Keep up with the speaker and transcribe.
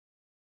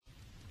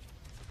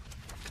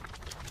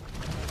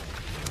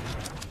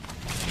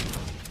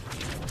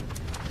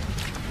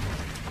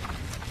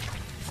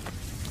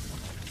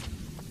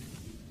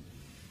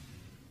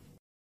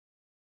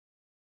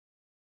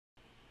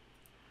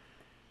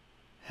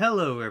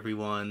Hello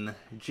everyone,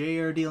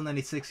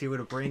 JRDeal96 here with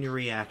a brand new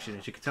reaction.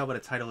 As you can tell by the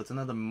title, it's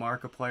another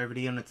Markiplier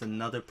video and it's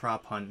another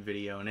prop hunt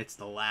video, and it's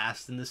the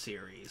last in the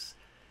series.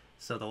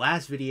 So the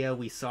last video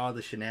we saw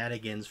the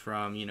shenanigans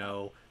from,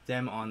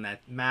 them on that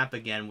map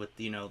again with,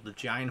 the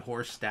giant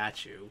horse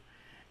statue.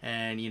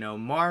 And,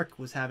 Mark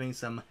was having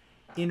some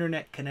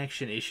internet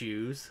connection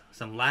issues,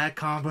 some lag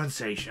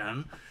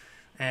compensation,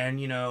 and,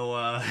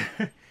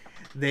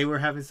 they were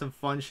having some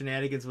fun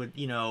shenanigans with,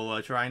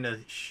 trying to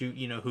shoot,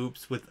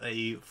 hoops with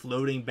a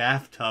floating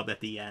bathtub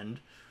at the end.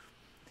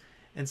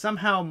 And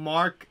somehow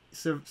Mark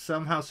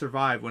somehow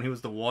survived when he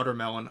was the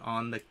watermelon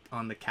on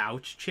the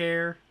couch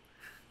chair.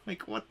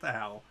 Like, what the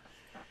hell?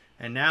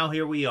 And now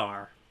here we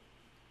are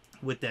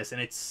with this. And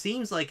it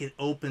seems like it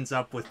opens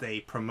up with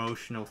a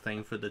promotional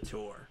thing for the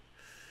tour.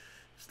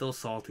 Still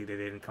salty they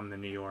didn't come to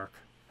New York.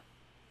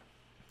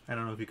 I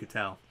don't know if you could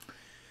tell.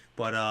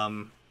 But,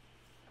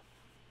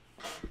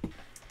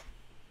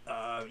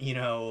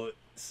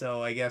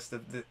 so I guess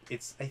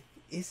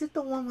is it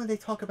the one where they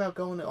talk about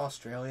going to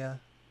Australia?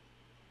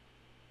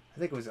 I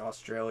think it was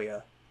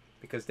Australia,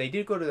 because they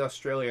did go to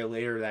Australia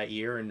later that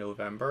year in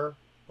November,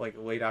 like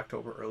late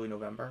October, early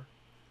November.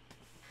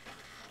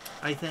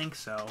 I think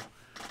so.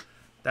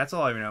 That's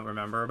all I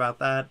remember about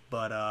that.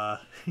 But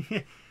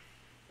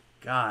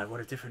God, what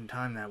a different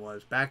time that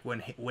was. Back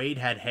when Wade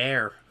had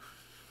hair.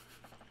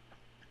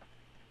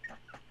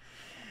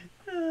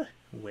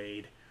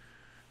 Wade.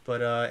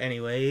 But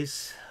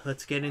anyways,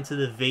 let's get into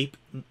the VAPE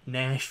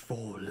NAYSH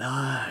for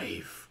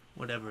life.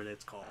 Whatever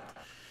it's called.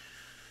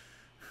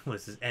 What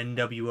is this?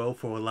 NWO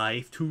for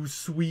life? Too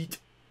sweet.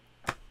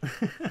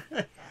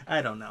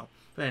 I don't know.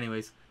 But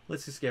anyways,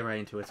 let's just get right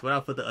into it. So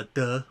without further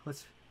ado,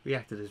 let's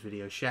react to this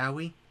video, shall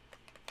we?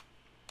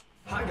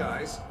 Hi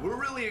guys, we're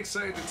really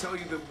excited to tell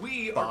you that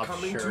we are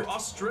coming to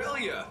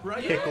Australia,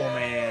 right? Pickle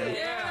Man.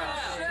 Yeah!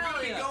 We're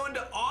gonna be going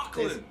to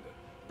Auckland,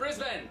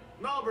 Brisbane,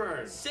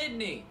 Melbourne,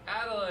 Sydney,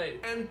 Adelaide,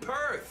 and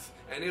Perth.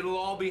 And it'll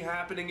all be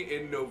happening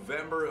in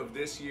November of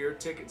this year.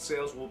 Ticket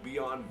sales will be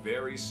on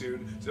very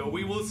soon. So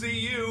we will see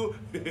you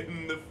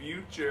in the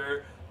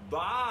future.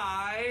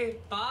 Bye!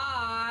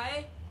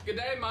 Bye! Good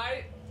day,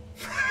 mate!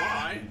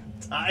 Bye!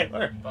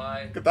 Tyler.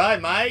 Bye. Goodbye,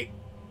 mate.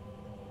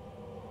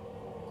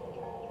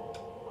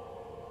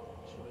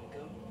 Should we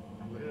go?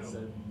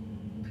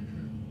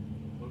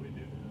 What do we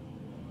do?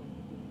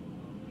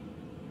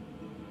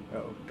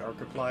 Oh,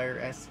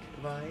 Markiplier-esque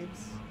vibes.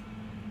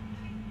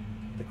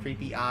 The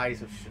creepy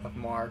eyes of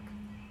Mark.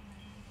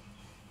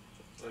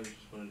 I just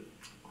wanted to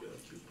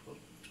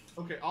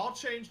go Okay, I'll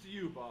change to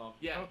you, Bob.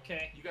 Yeah.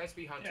 Okay. You guys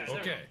be hunters. Yeah.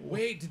 Okay.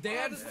 Wait, did they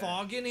add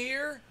fog in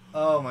here?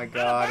 Oh my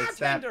God, it's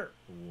that.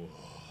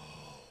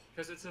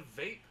 Because it's a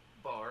vape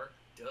bar.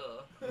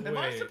 Duh. Am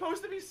I Wait.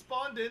 supposed to be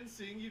spawned in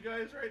seeing you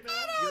guys right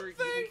now? We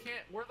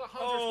can't. We're the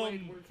hunters,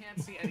 Wade. We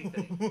can't see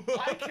anything.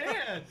 I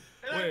can!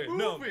 And Wait, I'm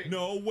moving!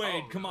 no,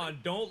 wait, Oh, come on,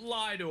 don't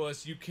lie to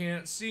us. You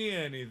can't see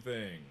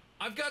anything.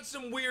 I've got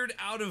some weird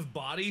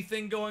out-of-body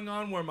thing going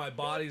on where my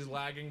body's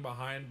lagging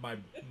behind my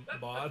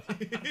body.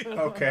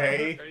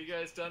 Okay. Are you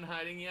guys done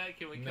hiding yet?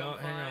 Can we come No,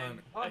 hang find?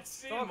 on. I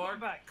see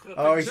Mark.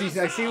 Oh, I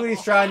see what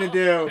he's trying to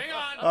do. Hang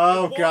on. Oh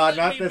It won't God,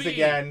 let not me this be.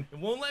 again. It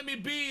won't let me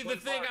be the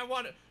Wait, thing Mark. I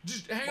want.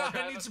 Just hang Mark, on. I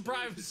I have need a some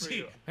solution for privacy.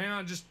 you. Hang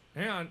on. Just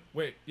hang on.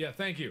 Wait. Yeah.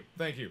 Thank you.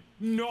 Thank you.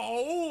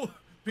 No.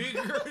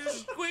 Peeker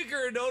is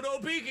squeaker. No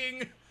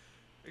peeking.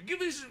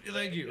 Give me some.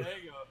 Thank you. There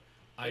you go.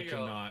 I There you go.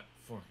 cannot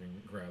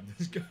fucking grab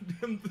this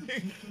goddamn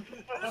thing.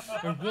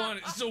 I want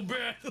it so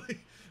badly.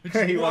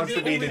 He wants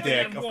to be the only thing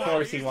dick. I Of want.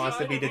 course, he wants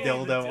to be the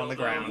dildo on the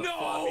ground.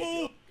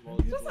 No.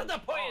 That's not the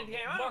point in the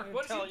game. I don't Mark, even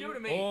what did tell you do to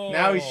me? Oh.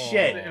 Now he's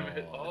shit.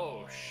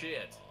 Oh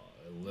shit.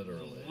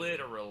 Literally.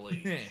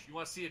 Literally. You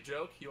want to see a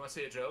joke? You want to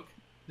see a joke?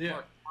 Yeah.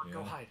 Mark, go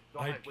Yeah. hide. Go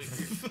hide. Wait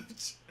for you.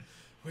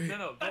 Wait.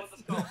 No, go in the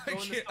stall. Go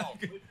in the stall.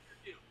 Wait for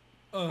you.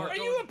 Mark, Are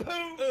go you in- a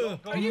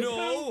poo? Are you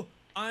No.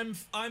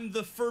 I'm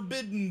the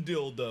forbidden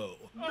dildo.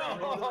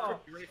 Oh.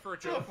 You ready for a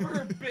The joke?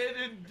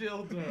 forbidden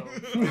dildo.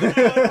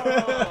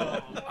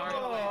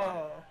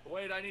 Oh.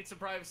 Wait, I need some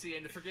privacy,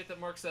 and forget that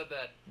Mark said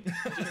that.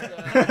 Just,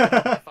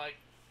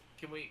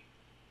 can we?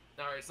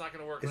 All right, it's not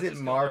gonna work. Is Let's it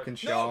just go Mark for and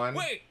it. Sean? No,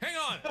 wait, hang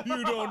on.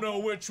 You don't know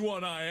which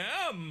one I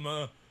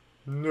am.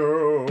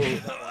 No.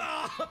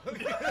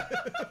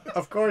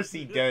 Of course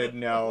he did.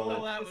 Well,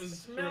 No. that was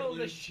Smell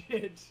the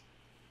shit.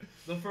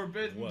 the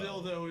forbidden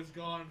Well. dildo is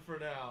gone for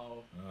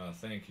now.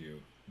 Thank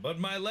you. But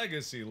my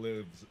legacy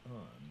lives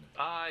on.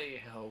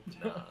 I hope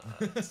not.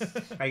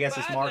 I guess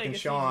it's Bad Mark and legacies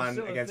are Sean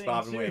still a against thing,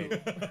 Bob and too.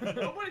 Wade.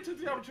 Nobody took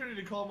the opportunity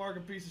to call Mark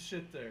a piece of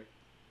shit there.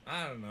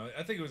 I don't know.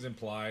 I think it was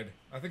implied.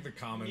 I think the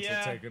comments Yeah,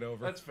 will take it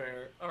over. That's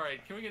fair. All right,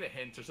 can we get a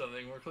hint or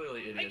something? We're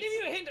clearly idiots. I gave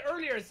you a hint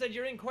earlier. It said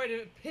you're in quite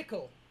a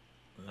pickle.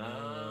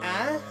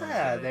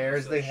 Ah,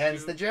 there's the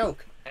hence the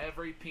joke.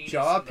 Every penis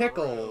Jaw in the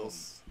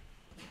pickles.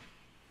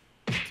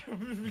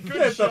 Good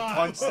That's the shot.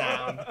 punch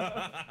sound. room.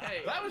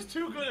 Hey, That was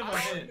too good of a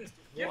hint.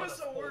 Give What us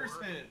a a worse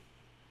four. hint.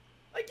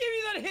 I gave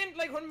you that hint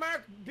like when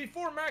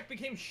before Mark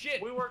became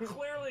shit. we were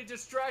clearly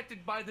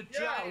distracted by the Yeah,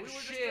 we giant were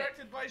shit.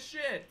 distracted by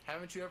shit.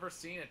 Haven't you ever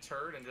seen a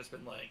turd and just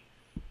been like,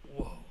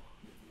 Whoa.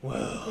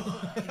 Whoa.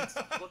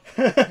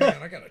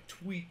 Man, I gotta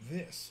tweet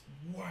this.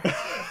 Wow.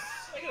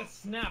 I gotta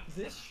snap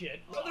this shit.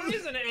 Oh, there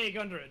is an egg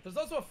under it. There's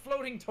also a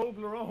floating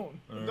Toblerone.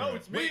 No,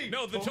 it's me. Wait,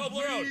 no, the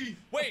Toblerone.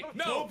 Wait,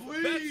 no.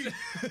 Toblerone.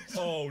 That's...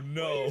 Oh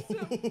no.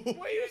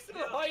 Why are you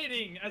still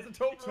hiding as a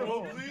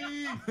Toblerone?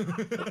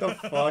 Toblerone. What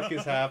the fuck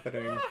is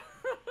happening?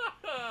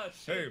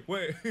 Hey,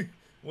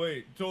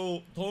 wait,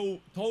 Tobly.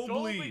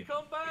 Tobly,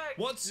 come back.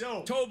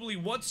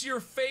 Tobly, what's your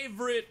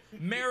favorite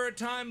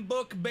maritime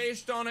book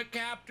based on a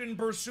captain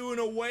pursuing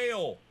a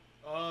whale?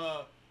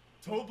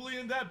 Tobly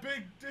and that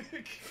big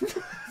dick.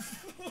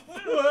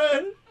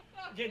 What?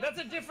 Okay, that's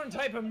a different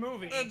type of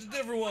movie. That's a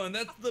different one.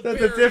 That's That's a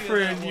parody of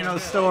different, that you one. know,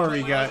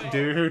 story, got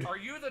dude. Are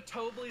you the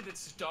Tobly that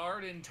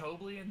starred in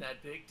Tobly and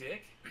that big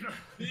dick?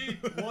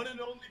 The one and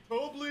only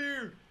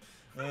Tobler.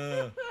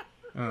 Oh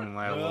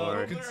my Well,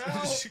 lord.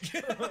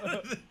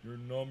 Your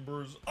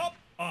number's up.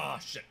 Ah,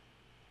 shit.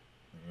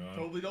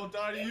 Tobler don't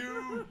die to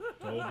you.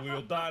 Tobly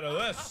will die to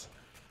this.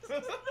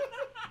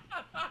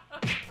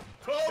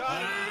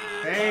 Tobler.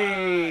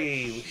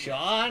 Hey,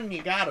 Sean,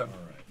 you got him.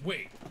 All right.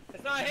 Wait.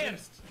 It's not him.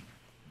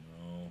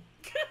 No.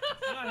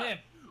 It's not him.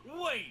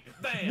 Wait,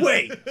 bam.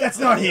 Wait, that's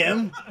not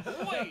him.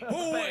 Wait,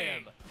 Who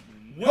bam.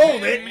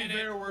 Hold Wait it. a minute.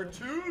 There were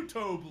two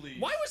Toblys.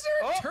 Why was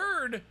there a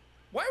turd?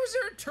 Why was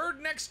there a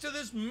turd next to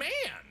this man?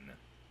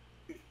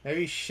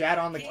 Maybe he shat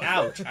on the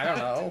couch. I don't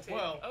know.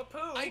 Well, A poo.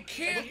 I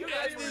can't You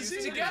add guys were this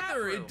using the together.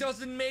 bathroom. It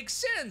doesn't make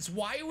sense.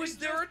 Why was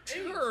there a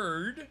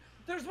turd?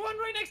 There's one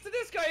right next to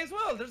this guy as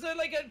well. There's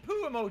like a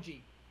poo emoji.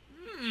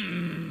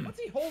 Hmm. What's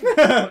he holding?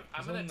 I'm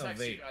It's gonna on the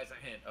text you vape. guys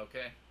a hint,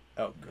 okay?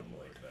 Oh, good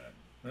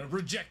lord.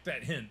 Reject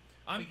that hint.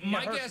 We can My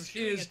get hurt for guess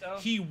shooting is it, though.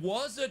 he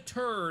was a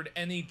turd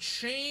and he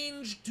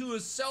changed to a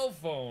cell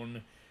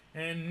phone,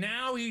 and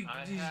now he's.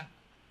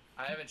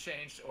 I haven't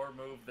changed or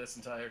moved this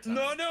entire time.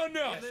 No.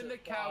 I'm in the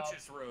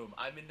couch's room.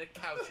 I'm in the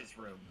couch's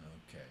room.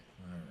 Okay,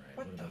 all right.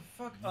 What the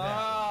fuck? No,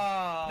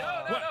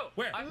 Oh. no.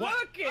 Where? I'm What?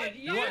 Look at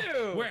you.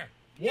 Where?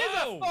 He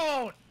has a Whoa!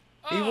 phone.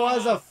 He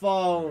was a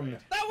phone.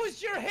 That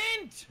was your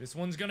hint. This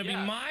one's gonna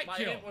Yeah, be my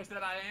kill. hint was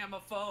that I am a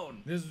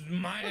phone. This is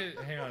my.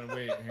 Hang on,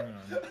 wait, hang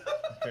on.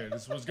 Okay,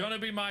 this was gonna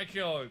be my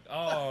kill.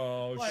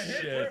 Oh my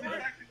hit shit. was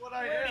exactly what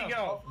I Where'd am. he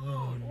go?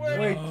 Oh,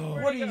 Wait, no.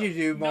 what did you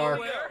do, Mark?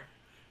 Nowhere.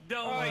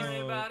 Don't worry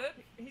Oh. about it.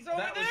 He's over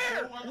That was there.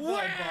 so well done,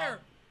 Where?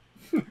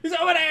 He's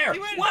over there. He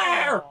went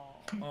Where?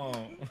 Oh.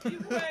 He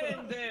went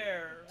in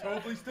there. Bob.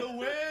 Tobley still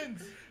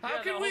wins. How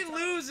Yeah, can the we whole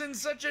time- lose in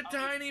such a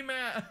tiny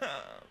map?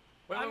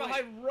 Wait, I'm wait, a wait.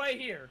 hide right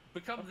here.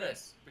 Become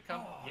this.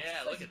 Become. Oh, Yeah,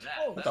 it's look like at a that.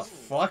 toast. What the That's-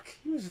 fuck?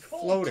 He was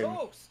Cold floating.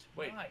 toast.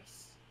 Wait.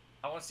 Nice.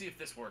 I want to see if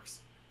this works.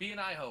 Be an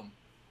eye home.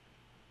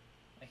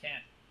 I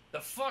can't. The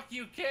fuck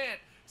you can't.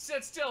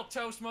 Sit still,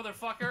 toast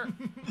motherfucker.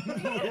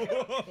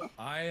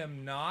 I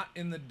am not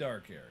in the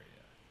dark area.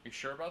 You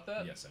sure about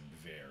that? Yes, I'm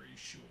very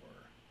sure.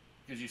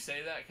 Did you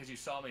say that because you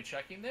saw me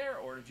checking there,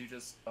 or did you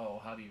just? Oh,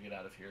 how do you get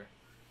out of here?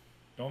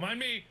 Don't mind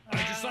me. I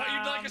just thought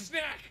you'd like a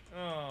snack.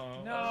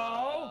 Oh.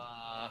 No.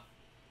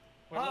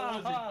 Wait, what was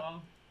he,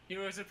 Bob? He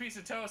was a piece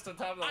of toast on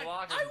top of the I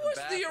locker. I in was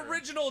the bathroom.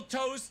 original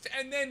toast,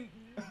 and then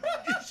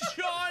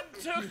Sean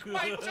took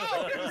my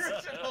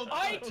toast.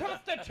 I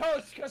took the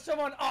toast because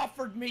someone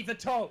offered me the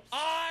toast.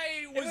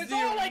 I was was the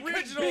all I could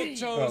original be.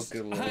 toast.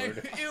 Oh, good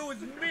lord. It was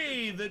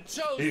me, the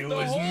toast. It the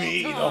was whole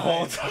me time. the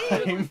whole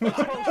time.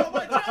 Oh,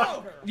 my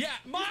joke. Yeah,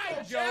 my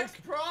joke. Jack's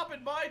prop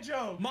and my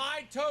joke.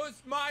 My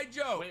toast, my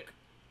joke. Wait,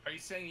 are you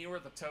saying you were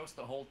the toast,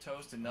 the whole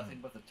toast, and nothing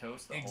but the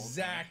toast the whole time?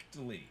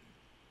 Exactly.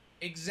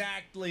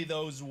 Exactly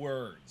those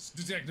words.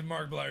 Detective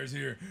Markiplier's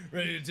here,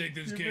 ready to take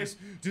this case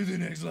to the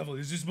next level.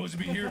 Is this supposed to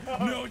be here?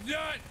 No, it's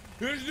not.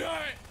 It's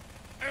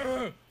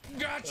not.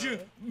 Gotcha,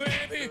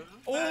 baby.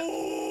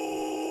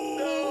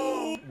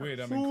 Oh. Wait,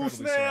 I'm incredibly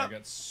sorry. I snap.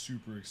 got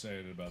super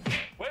excited about that.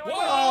 Wait,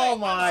 Oh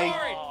my. I'm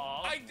sorry.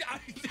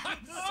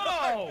 I'm sorry.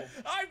 Oh.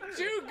 I'm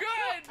too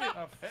good.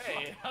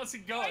 Hey, how's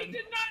it I going?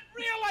 did not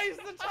realize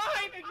the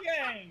time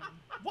again.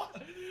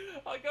 What?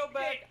 I'll go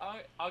back.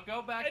 I'll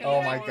go back. and Oh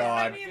look my at it.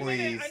 God, I need a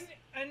minute. please.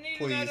 I need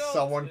Please, an adult.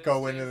 someone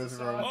go into this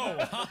room. Oh.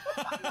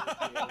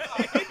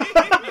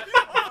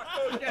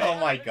 Okay. Oh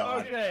my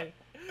god. Okay.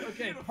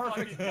 Okay. You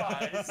Perfect. fucking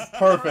guys.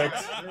 Perfect.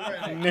 You're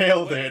right.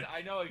 Nailed Wait, it.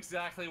 I know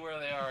exactly where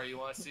they are. You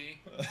want to see?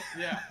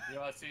 Yeah. You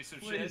want to see some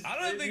Please. shit? I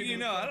don't think you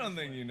know. I don't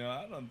think you know.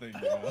 I don't think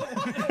you know.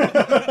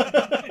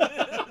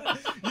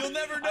 You'll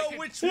never know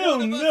which You'll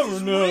one of us never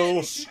is know.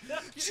 which.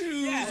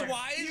 Choose Yeah.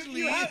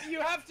 wisely.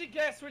 You have to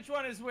guess which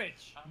one is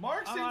which.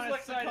 Mark I'm seems on a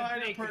like the side of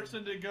kind of bacon.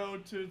 person to go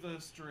to the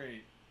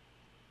straight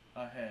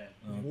ahead.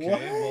 Okay,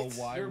 What? well,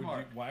 why You're would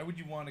Mark. why would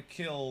you want to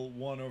kill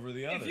one over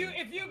the other?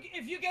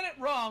 If you get it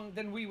wrong,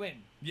 then we win.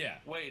 Yeah.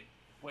 Wait,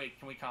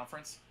 can we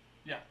conference?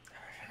 Yeah.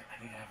 I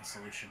think I have a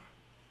solution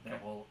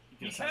that will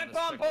get You us out of can't this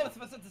bomb quickly. both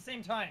of us at the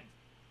same time.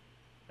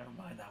 Never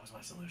mind, that was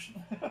my solution.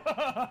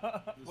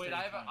 The Wait, same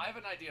I time. have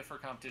an idea for a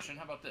competition.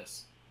 How about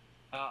this?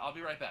 I'll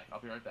be right back. Oh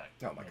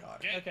my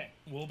god. Okay.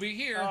 We'll be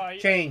here. Oh,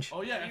 Change.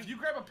 Oh yeah, if you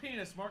grab a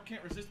penis, Mark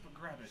can't resist but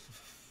grab it.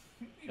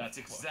 That's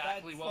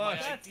exactly what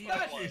my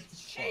idea was.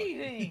 That's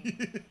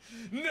cheating.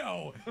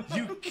 No,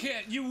 you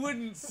can't. You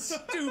wouldn't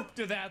stoop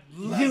to that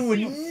level. You would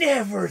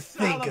never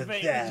think of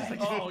salivate. that.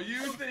 Oh,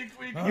 you think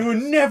we? You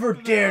would never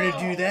dare to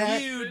do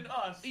that.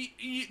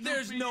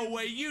 There's no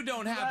way you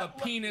don't have a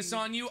penis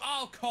on you.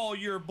 I'll call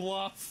your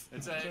bluff.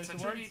 It's a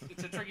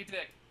tricky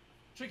dick.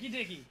 Tricky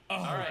dicky. Oh,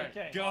 right.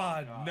 Okay.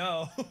 God,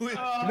 no.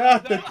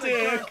 Not the that's a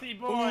dick. thirsty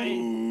boy.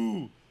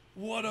 Ooh,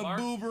 what a Mark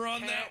boober on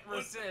can't that one.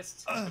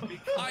 resist I'm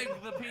because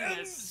the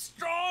penis.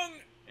 strong.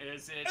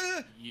 Is it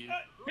you?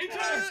 Me too. Or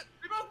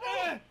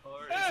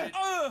is it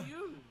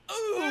you?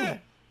 Ooh.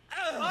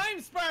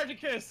 I'm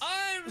Spartacus.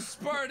 I'm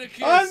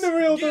Spartacus. I'm the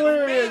real Get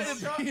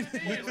Delirious. mad at me.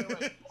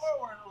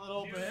 Forward a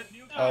little bit.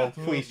 Oh,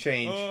 please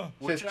change.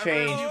 Just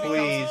change,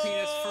 please.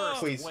 Penis first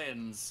Please.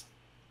 wins.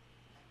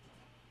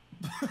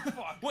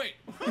 Wait.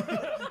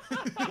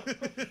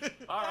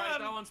 All right,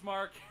 that one's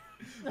Mark.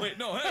 Wait,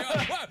 no, hang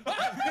on.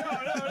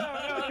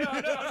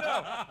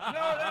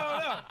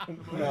 No.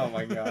 Oh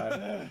my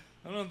god.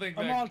 I don't think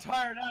I'm that. all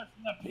tired out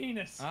from the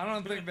penis. I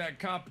don't think that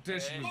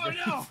competition Oh was.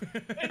 no!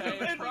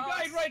 It's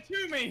guide right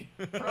to me.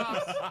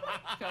 Props.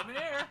 Come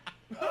here.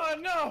 Oh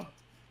no!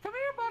 Come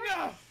here, buddy.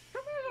 No!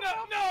 Come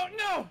here.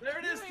 No! There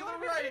it is to the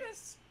right.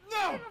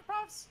 No!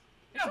 Props.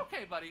 It's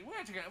okay, buddy. We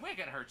ain't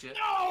gonna hurt you.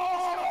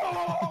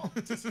 No!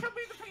 Just come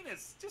be the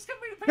penis. Just come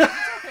be the penis.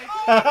 It's okay.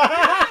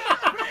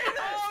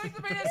 Oh, eat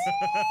the penis.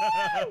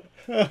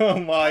 Oh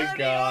my Party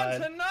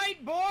god. on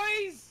tonight,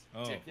 boys!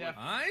 Oh, Yeah.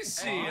 I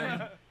see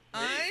him.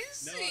 I No.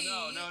 see.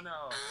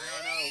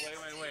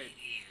 Wait.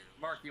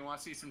 Mark, you want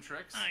to see some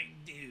tricks? I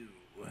do.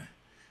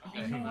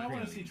 Okay. I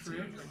want to see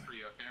tricks. For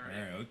you, okay? All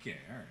Ready? right. Okay.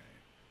 All right.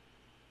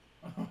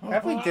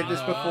 Have we did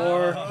this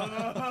before?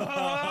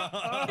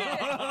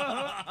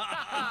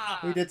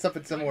 We did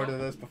something similar to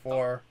this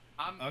before.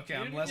 Okay,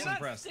 I'm less You're not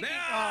impressed. sticking-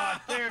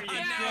 Ah! Oh, there you go.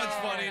 Now it's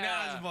funny.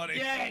 Now it's funny.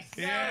 Yes!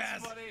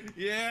 Yes.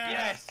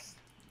 Yes!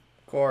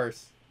 Of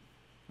course.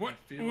 What?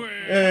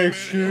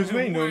 Excuse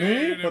me, no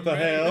need. What the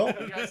hell?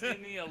 You guys need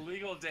any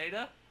illegal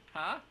data?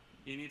 Huh?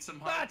 You need some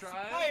hard That's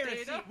drive piracy.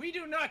 data? We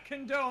do not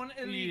condone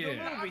illegal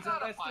Yeah. movies I'm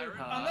not a unless, pirate.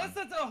 unless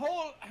that's a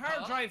whole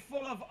hard drive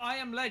full of I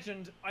Am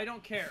Legend. I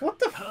don't care. What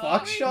the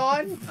fuck,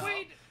 Sean?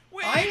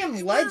 Wait, I Am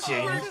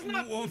Legend? This is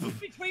not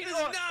between It's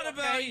us, not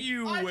about okay?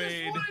 you, I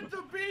Wade. just wanted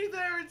to be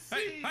there and see.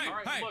 Hey, All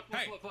right, hey,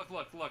 look.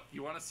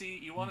 You want to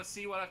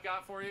see what I've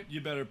got for you?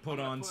 You better put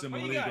on some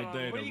What do you illegal got?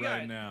 data What do you right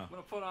got? now. I'm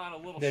gonna put on a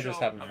little They're show.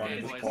 just having fun Okay,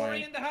 at this boys. point.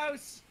 Corey in the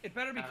house. It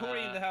better be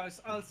Corey in the house.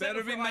 I'll set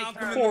Better it be for my Malcolm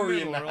turn. in Corey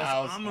the in middle, the or else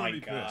house, I'm my gonna be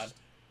God. pissed.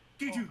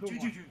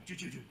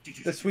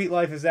 The Sweet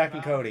Life of Zach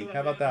and Cody.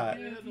 How about that?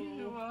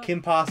 Kim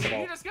You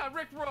Possible. just got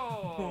Rick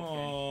rolled.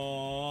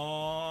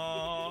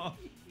 Aww.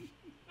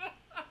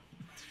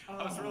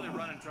 I was really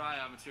running dry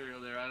on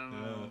material there. I don't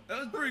know. That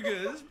was pretty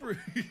good. That was pretty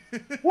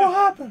good. What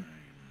happened?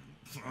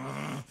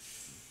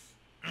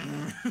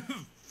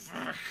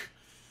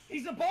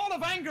 He's a ball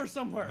of anger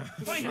somewhere.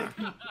 Find it.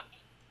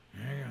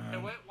 Hey,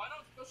 why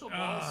don't special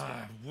balls smoke?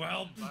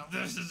 Well,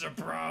 this is a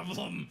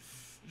problem.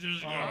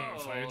 Just Oh,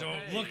 if I don't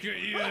hey. look at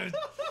you, it's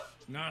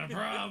not a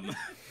problem.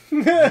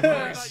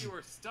 I thought you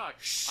were stuck.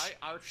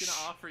 I was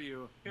gonna offer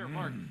you here,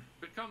 Mark.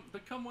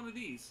 Become one of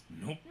these.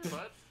 Nope. Here,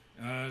 bud.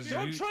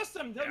 Don't trust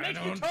them. They'll I make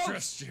you don't toast.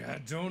 trust you. I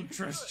don't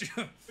trust you.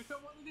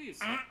 Become one of these.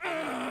 I'm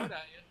good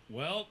at you.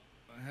 Well,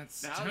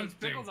 that's Now there's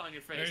tempting. pickles on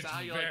your face. It's How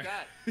you very- like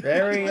that?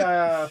 Very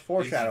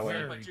foreshadowing.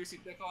 Very- Like juicy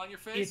pickle on your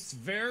face? It's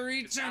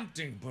very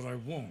tempting, but I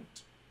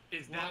won't.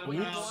 Is that what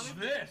you How's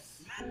wanted?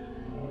 this?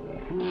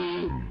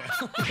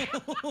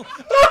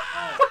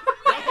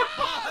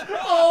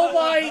 Oh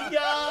my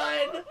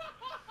god!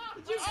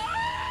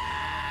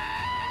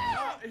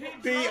 He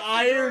The dropped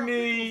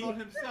irony. pickles on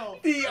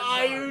himself. The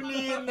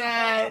irony in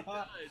that!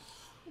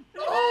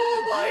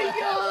 Oh my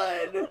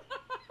god!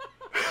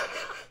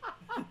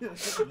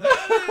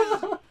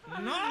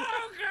 Not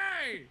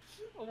okay.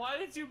 Why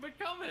did you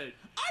become it?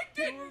 I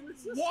You were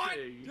didn't want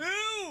resisting.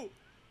 to.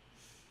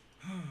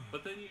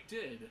 But then you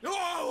did.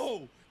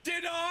 Oh,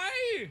 did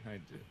I? I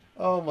did.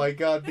 Oh my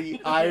god, the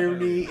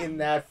irony in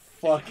that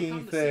fucking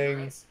Become the thing.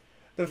 cigarettes.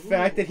 The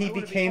fact that he I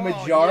would've became been-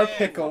 a oh, jar of yeah,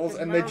 pickles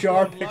fucking and the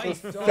jar of Miracle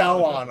pickles Life dog.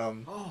 fell on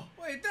him. Oh,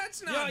 Wait,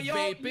 that's not Yo,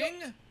 vaping.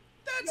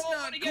 That's y'all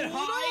not wanna cool get at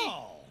high?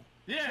 all.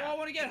 yeah. Y'all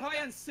want to get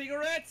high on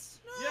cigarettes?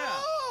 No.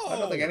 I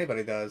don't think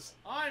anybody does.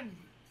 I'm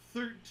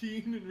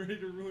 13 and ready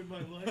to ruin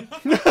my life.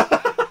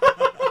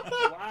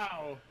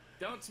 Wow.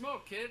 Don't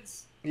smoke,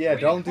 kids. Yeah, Way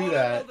to don't do call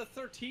out all that.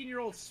 the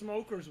 13-year-old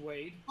smokers,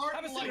 Wade.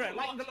 Martin Have a likes cigarette.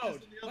 Lighten the boxes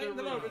load. in the other Lighten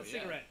the load room. with a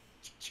cigarette.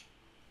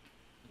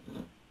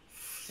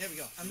 There we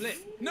go. I'm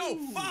lit. No,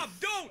 Bob,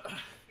 don't.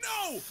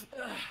 No.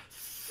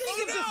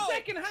 Think of the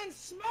secondhand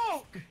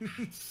smoke.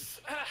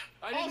 I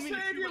I'll didn't mean to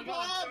save chew you, my gum,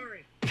 Bob.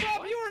 sorry.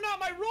 Bob, you are not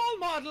my role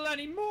model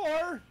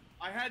anymore.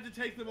 I had to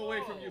take them away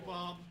from you,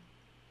 Bob.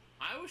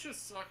 I was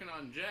just sucking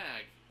on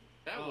Jag.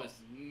 That Oh. was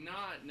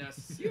not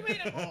necessary. You made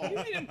him. You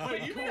made him.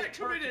 Wait, you mean I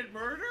committed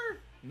murder?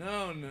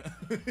 No.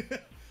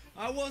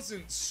 I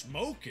wasn't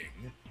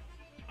smoking.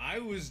 I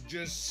was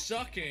just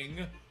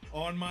sucking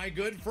on my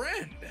good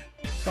friend.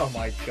 Oh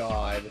my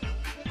god.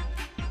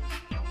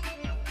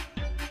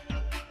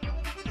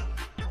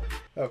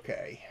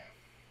 Okay.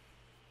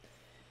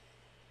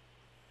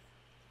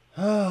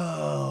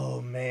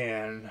 Oh,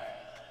 man.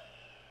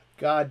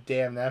 God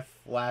damn, that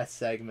last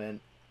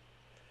segment.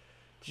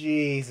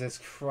 Jesus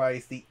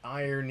Christ, the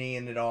irony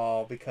in it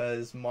all,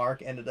 because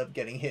Mark ended up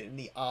getting hit in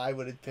the eye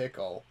with a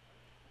pickle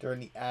during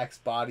the Axe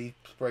Body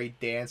Spray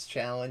Dance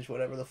Challenge,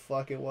 whatever the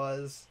fuck it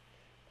was.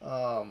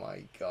 Oh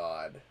my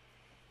god.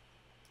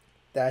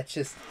 That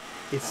just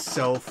is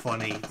so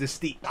funny.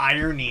 Just the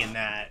irony in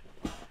that.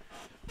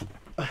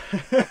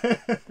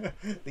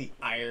 The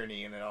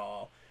irony in it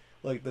all.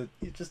 Like,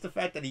 just the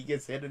fact that he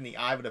gets hit in the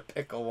eye with a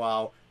pickle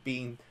while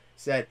being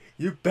said,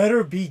 "You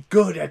better be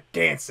good at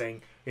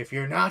dancing. If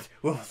you're not,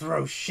 we'll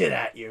throw shit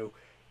at you."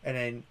 And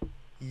then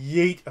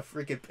yeet a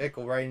freaking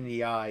pickle right in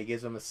the eye.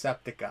 Gives him a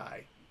septic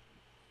eye.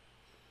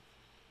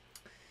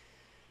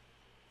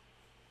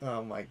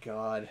 Oh my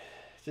god.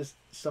 Just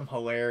some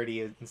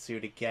hilarity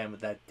ensued again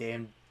with that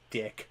damn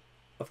dick,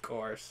 of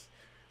course,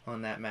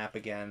 on that map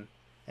again.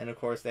 And of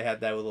course they had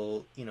that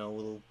little,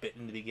 little bit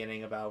in the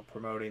beginning about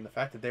promoting the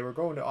fact that they were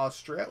going to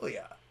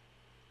Australia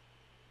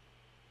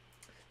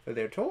for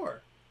their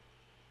tour.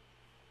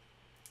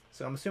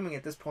 So I'm assuming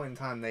at this point in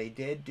time they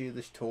did do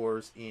the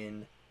tours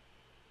in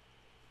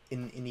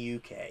the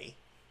UK.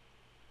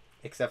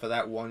 Except for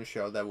that one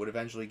show that would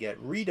eventually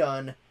get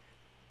redone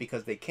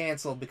because they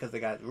canceled because they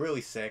got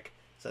really sick.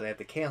 So they had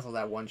to cancel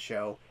that one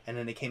show, and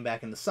then they came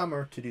back in the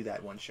summer to do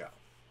that one show.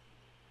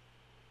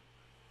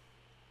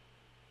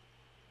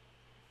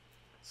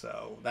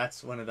 So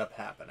that's what ended up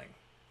happening.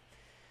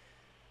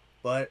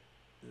 But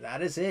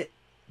that is it.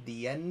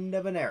 The end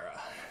of an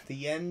era.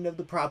 The end of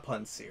the prop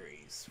hunt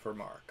series for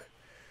Mark.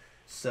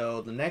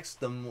 So the next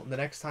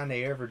time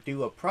they ever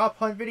do a prop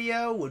hunt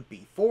video would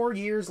be 4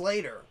 years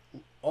later.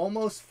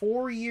 Almost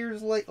 4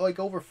 years late, like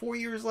over 4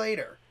 years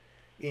later,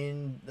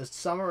 in the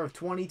summer of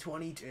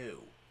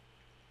 2022.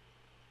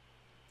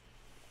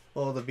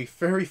 Well, the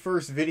very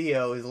first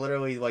video is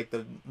literally like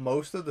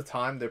most of the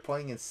time they're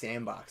playing in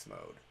sandbox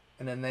mode,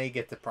 and then they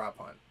get to prop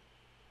hunt.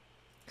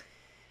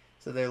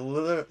 So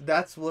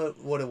that's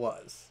what it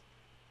was.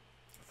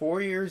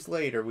 4 years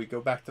later, we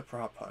go back to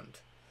prop hunt.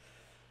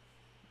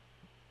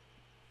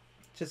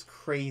 Just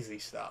crazy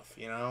stuff,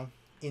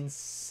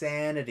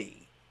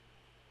 insanity.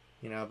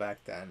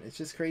 Back then. It's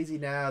just crazy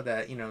now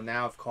that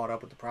now I've caught up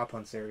with the prop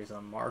hunt series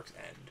on Mark's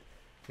end.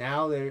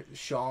 Now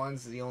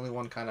Sean's the only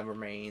one kind of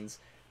remains.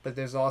 But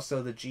there's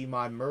also the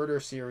Gmod Murder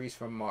series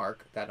from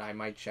Mark that I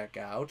might check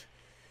out.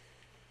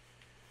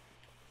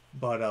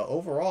 But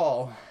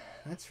overall,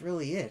 that's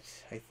really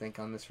it, I think,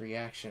 on this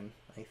reaction.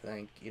 I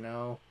think,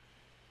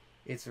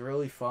 it's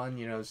really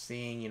fun,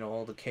 seeing,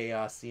 all the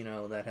chaos,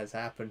 that has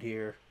happened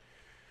here.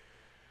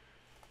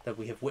 That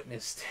we have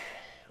witnessed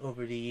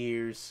over the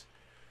years.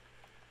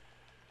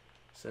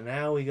 So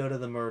now we go to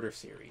the Murder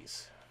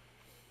series.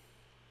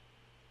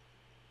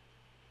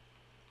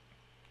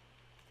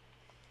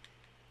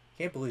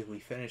 Can't believe we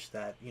finished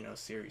that,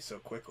 series so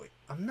quickly.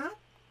 I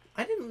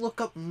didn't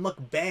look up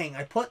mukbang.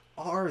 I put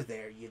R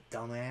there, you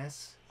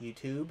dumbass.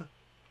 YouTube.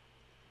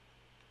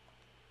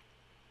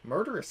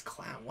 Murderous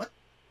clown. What?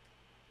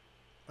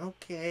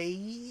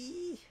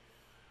 Okay.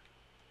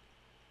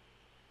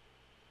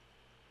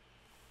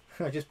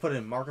 I just put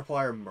in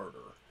Markiplier murder,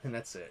 and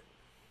that's it.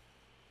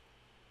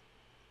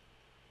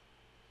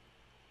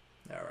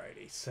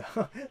 Alrighty, so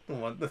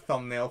the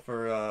thumbnail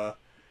for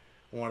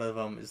one of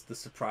them is the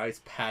surprise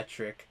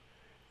Patrick.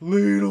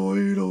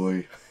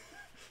 Lee.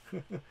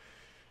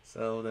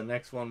 So the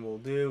next one we'll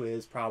do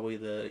is probably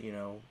the,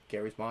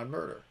 Gary's Mod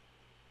Murder.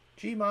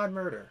 Gmod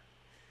Murder.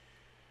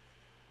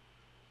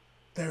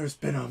 There's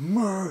been a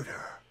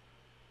murder.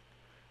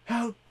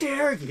 How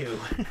dare you?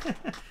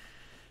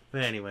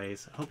 But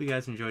anyways, I hope you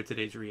guys enjoyed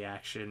today's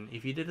reaction.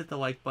 If you did, hit the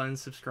like button,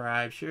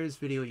 subscribe, share this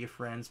video with your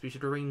friends. Be sure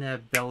to ring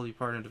that bell to be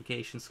part of the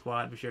notification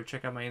squad. Be sure to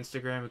check out my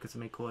Instagram because I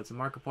make cool hits of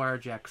Markiplier,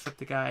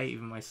 Jacksepticeye,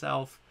 even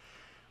myself.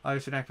 Other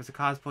certain actors and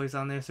cosplays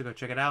on there, so go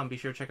check it out. And be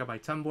sure to check out my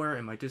Tumblr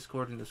and my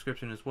Discord in the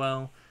description as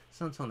well.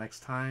 So until next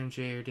time,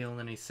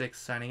 JRDL96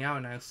 signing out,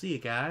 and I'll see you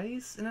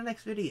guys in the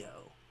next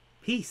video.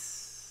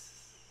 Peace!